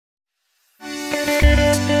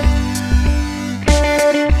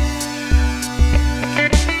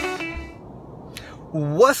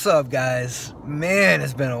What's up, guys? Man,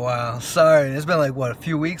 it's been a while. Sorry, it's been like what, a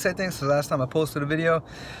few weeks I think since the last time I posted a video.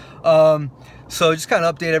 So just kind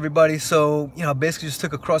of update everybody. So basically just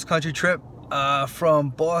took a cross-country trip from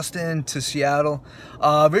Boston to Seattle.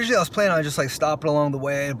 Originally I was planning on just like stopping along the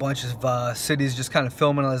way, a bunch of cities, just kind of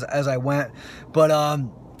filming as I went, but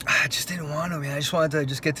I just didn't want to, man. I just wanted to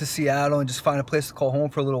just get to Seattle and just find a place to call home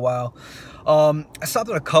for a little while. I stopped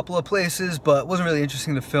at a couple of places, but it wasn't really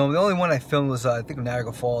interesting to film. The only one I filmed was I think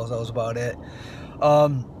Niagara Falls. That was about it.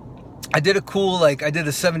 I did a cool, I did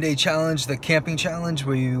a 7-day challenge, the camping challenge,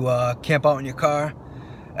 where you camp out in your car.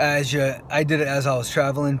 I did it as I was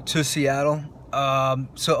traveling to Seattle.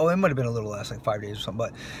 So it might have been a little less, like 5 days or something,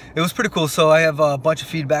 but it was pretty cool. So I have a bunch of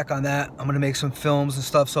feedback on that. I'm gonna make some films and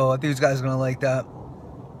stuff, so I think these guys are gonna like that.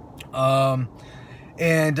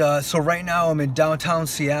 So right now I'm in downtown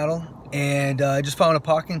Seattle, and I just found a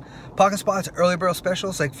parking spot. It's early bird special.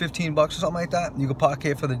 It's like 15 bucks or something like that. You can park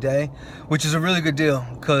here for the day, which is a really good deal,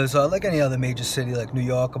 because like any other major city like New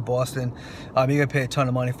York or Boston, you're gonna pay a ton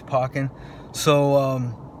of money for parking.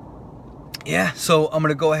 So yeah, so I'm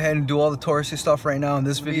gonna go ahead and do all the touristy stuff right now in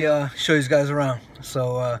this video, show you guys around.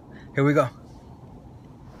 So here we go.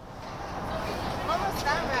 Almost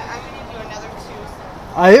done, but I'm gonna do another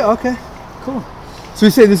 2. Okay, cool. So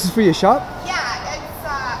you say this is for your shop? Yeah, it's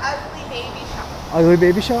Ugly Baby Shop. Ugly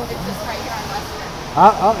Baby Shop? It's just right here on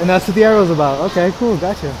Western. And that's what the arrow's about. Okay, cool,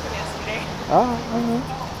 gotcha. Yesterday. All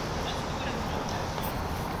right.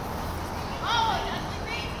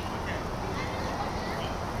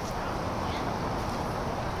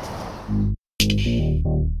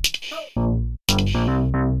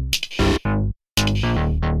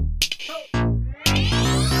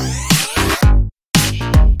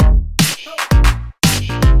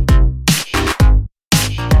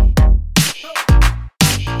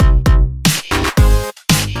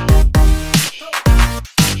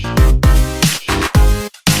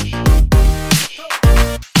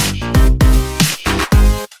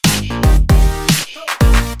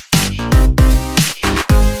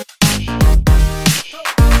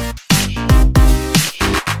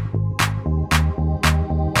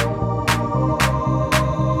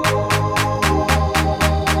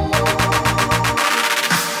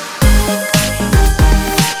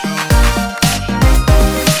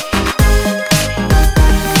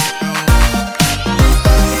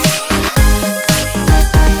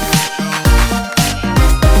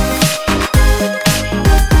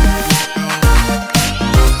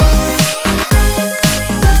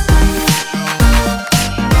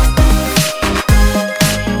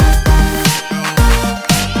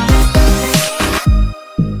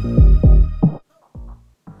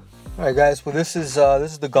 Alright guys, well this is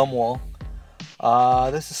the gum wall.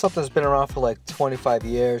 This is something that's been around for like 25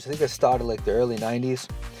 years. I think it started like the early 90s.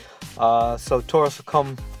 So tourists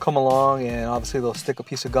will come along, and obviously they'll stick a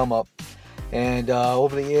piece of gum up. And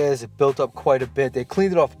over the years it built up quite a bit. They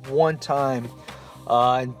cleaned it off one time,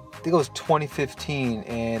 I think it was 2015,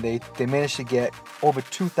 and they managed to get over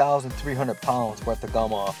 2,300 pounds worth of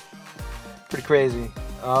gum off. Pretty crazy.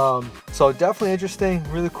 So definitely interesting,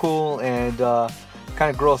 really cool, and kind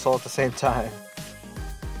of gross all at the same time.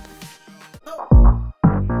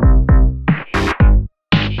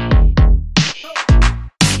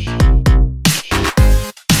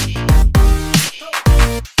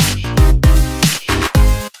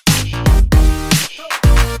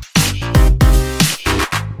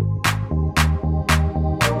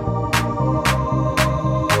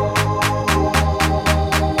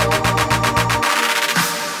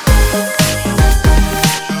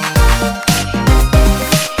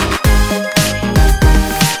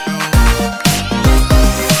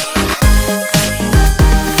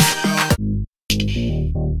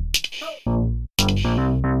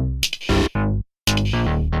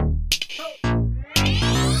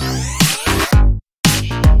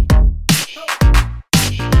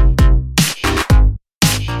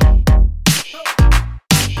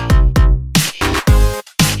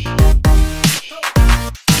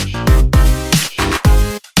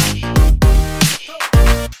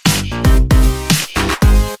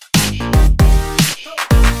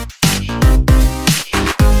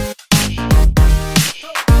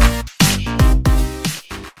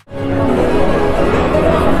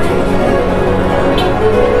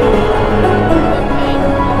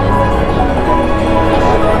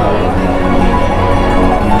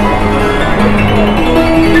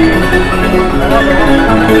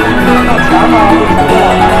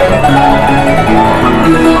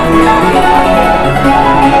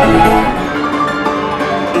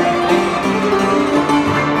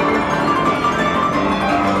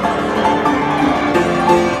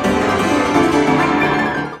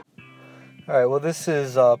 this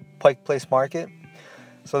is Pike Place Market.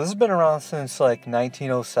 So this has been around since like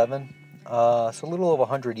 1907. It's a little over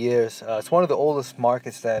 100 years. It's one of the oldest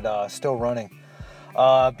markets that still running.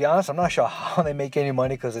 Be honest, I'm not sure how they make any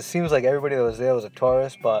money, because it seems like everybody that was there was a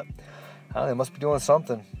tourist, but I don't know, they must be doing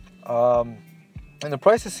something. And the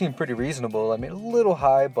prices seem pretty reasonable. I mean, a little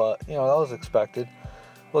high, but you know, that was expected.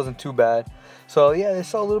 Wasn't too bad. So yeah, they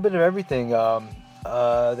sell a little bit of everything.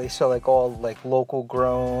 They sell like all like local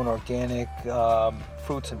grown, organic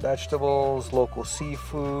fruits and vegetables, local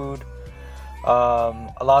seafood,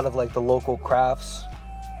 a lot of like the local crafts,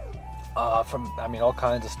 from, I mean, all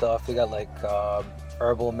kinds of stuff. They got like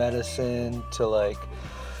herbal medicine to like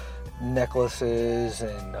necklaces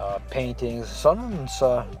and paintings. Some of them's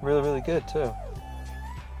really, really good too.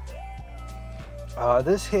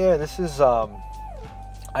 This is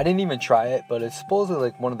I didn't even try it, but it's supposedly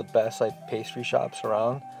like one of the best like pastry shops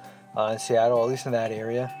around in Seattle, at least in that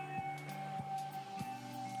area.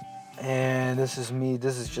 And this is me.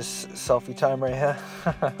 This is just selfie time right here.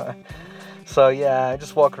 So yeah,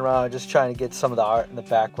 just walking around, just trying to get some of the art in the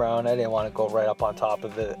background. I didn't want to go right up on top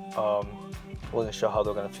of it. Wasn't sure how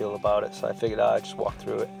they're gonna feel about it, so I figured I'd just walk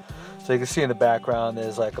through it. So you can see in the background,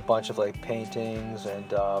 there's like a bunch of like paintings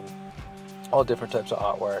and all different types of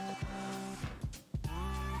artwork.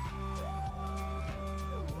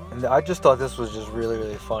 And I just thought this was just really,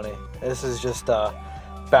 really funny. This is just a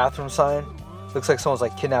bathroom sign. Looks like someone's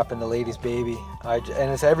like kidnapping the lady's baby.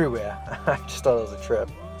 And it's everywhere. I just thought it was a trip.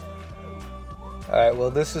 Alright,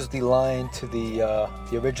 well, this is the line to the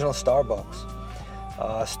original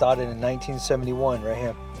Starbucks. Started in 1971 right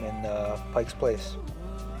here in Pikes Place.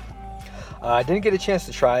 I didn't get a chance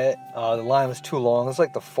to try it. The line was too long. It's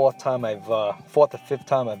like the fourth or fifth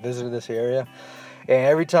time I've visited this area. And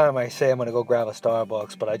every time I say I'm going to go grab a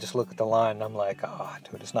Starbucks, but I just look at the line and I'm like, oh,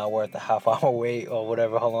 dude, it's not worth the half-hour wait or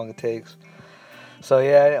whatever, how long it takes. So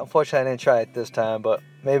yeah, unfortunately I didn't try it this time, but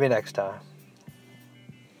maybe next time.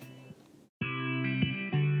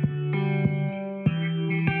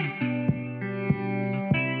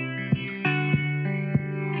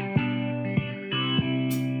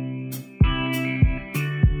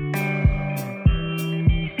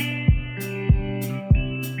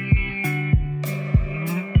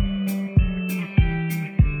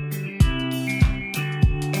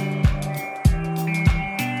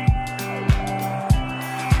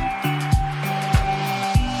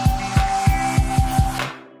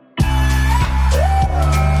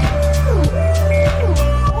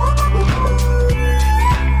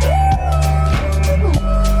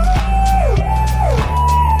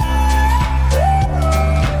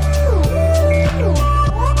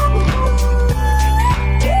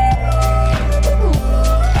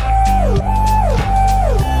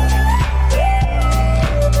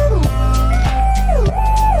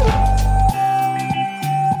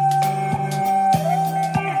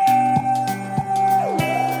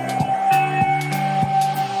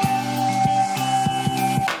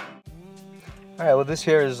 Alright, well, this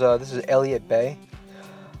is Elliott Bay.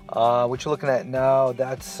 What you're looking at now,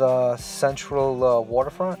 that's Central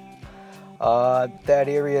Waterfront. That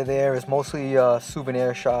area there is mostly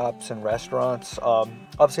souvenir shops and restaurants.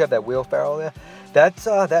 Obviously, you have that wheelbarrow there. That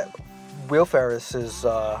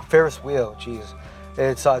Ferris wheel. Jeez,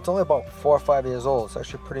 it's only about 4 or 5 years old. It's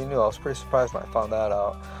actually pretty new. I was pretty surprised when I found that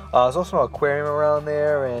out. There's also an aquarium around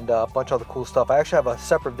there and a bunch of other cool stuff. I actually have a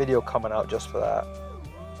separate video coming out just for that.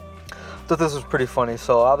 Thought this was pretty funny.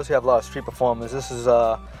 So obviously I have a lot of street performers. This is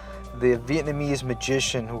the Vietnamese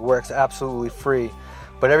magician who works absolutely free,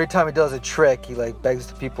 but every time he does a trick, he like begs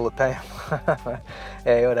the people to pay him.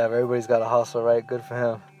 Hey, whatever. Everybody's got a hustle, right? Good for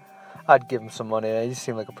him. I'd give him some money. He just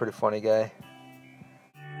seemed like a pretty funny guy.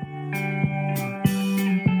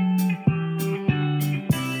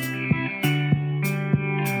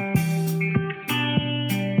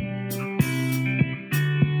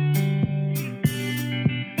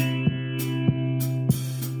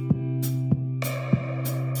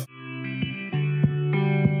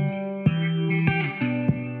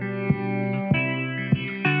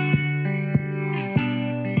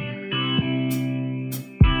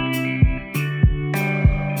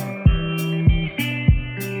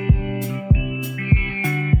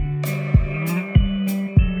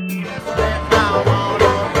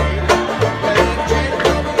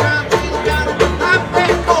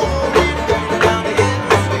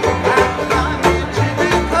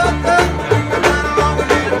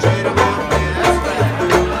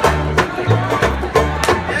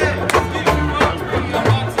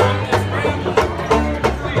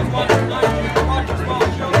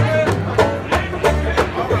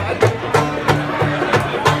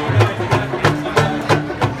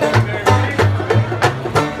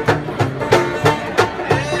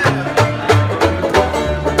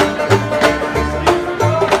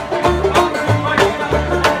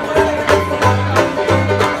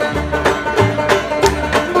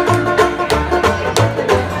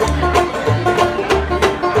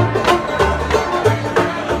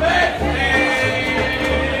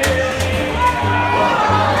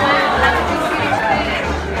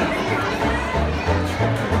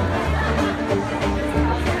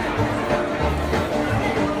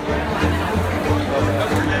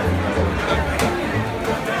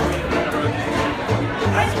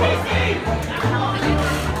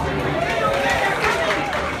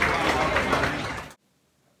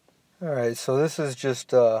 so this is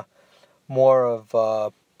just more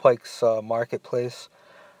of Pikes marketplace.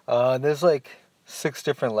 There's like 6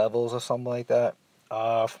 different levels or something like that.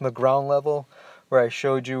 From the ground level, where I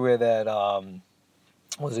showed you where that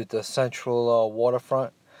was it the central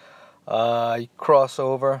waterfront. You cross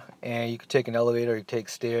over and you can take an elevator, you take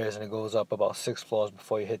stairs, and it goes up about 6 floors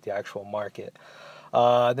before you hit the actual market.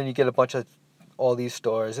 Then you get a bunch of all these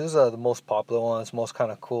stores. These are the most popular ones, most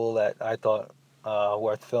kind of cool that I thought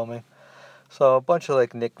worth filming. So a bunch of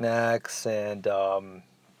like knickknacks and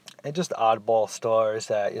just oddball stores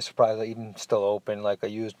that you're surprised are even still open, like a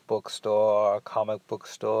used bookstore, a comic book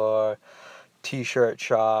store, t-shirt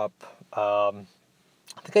shop. I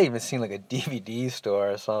think I even seen like a DVD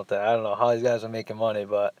store or something. I don't know how these guys are making money,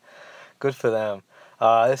 but good for them.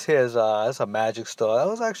 This here is it's a magic store. That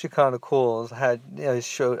was actually kind of cool. It had, you know, it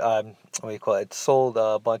showed what do you call it? It sold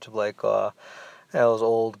a bunch of like those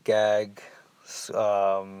old gag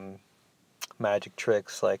magic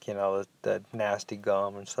tricks, like, you know, the nasty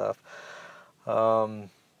gum and stuff.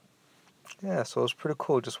 Yeah, so it was pretty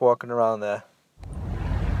cool just walking around there.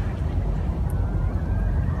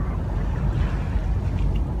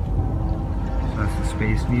 That's the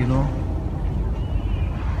Space Needle.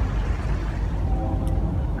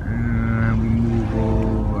 And we move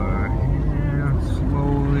over here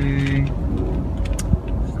slowly.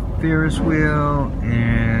 It's the Ferris wheel,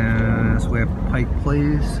 and that's where Pike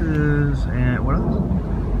Places, and what else?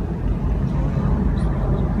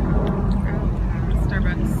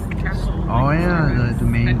 Starbucks Castle. Oh yeah, the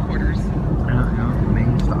main headquarters. Yeah, the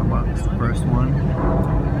main Starbucks, the first one.